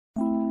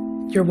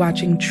You're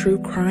watching true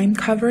crime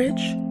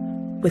coverage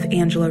with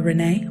Angela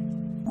Renee.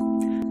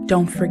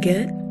 Don't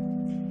forget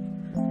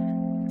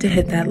to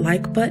hit that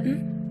like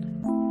button,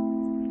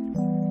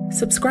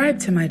 subscribe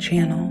to my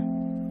channel,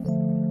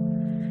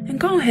 and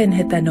go ahead and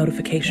hit that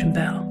notification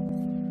bell.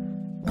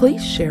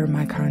 Please share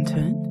my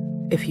content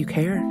if you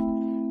care.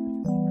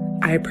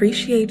 I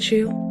appreciate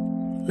you.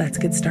 Let's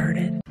get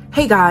started.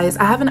 Hey guys,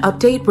 I have an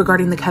update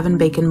regarding the Kevin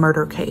Bacon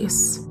murder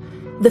case.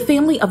 The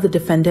family of the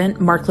defendant,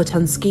 Mark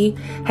Latunski,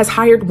 has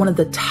hired one of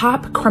the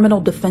top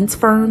criminal defense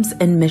firms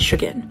in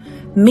Michigan,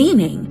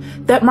 meaning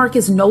that Mark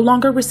is no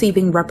longer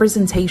receiving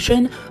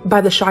representation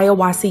by the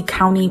Shiawassee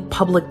County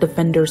Public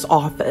Defender's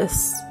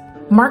Office.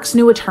 Mark's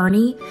new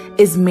attorney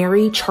is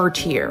Mary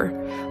Chartier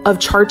of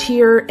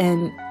Chartier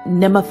and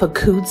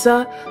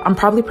Nemaphakudza, I'm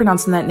probably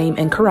pronouncing that name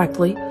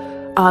incorrectly,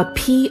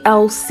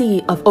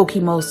 PLC of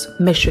Okemos,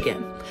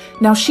 Michigan.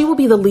 Now, she will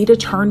be the lead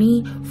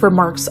attorney for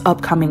Mark's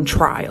upcoming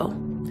trial.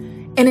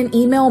 In an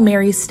email,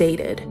 Mary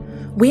stated,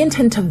 "We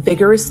intend to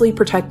vigorously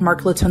protect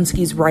Mark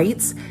Latunski's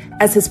rights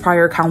as his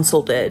prior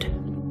counsel did."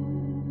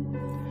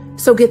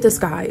 So get this,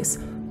 guys.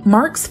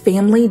 Mark's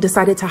family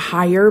decided to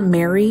hire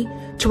Mary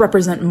to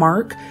represent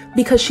Mark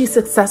because she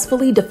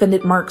successfully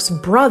defended Mark's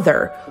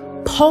brother,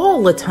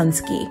 Paul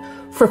Latunski,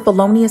 for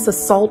felonious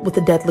assault with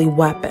a deadly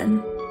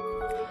weapon.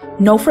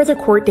 No further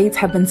court dates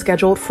have been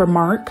scheduled for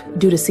Mark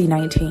due to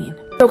C-19.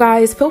 So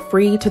guys, feel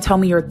free to tell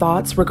me your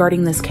thoughts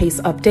regarding this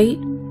case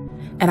update,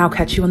 and I'll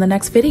catch you in the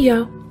next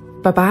video.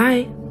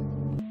 Bye-bye.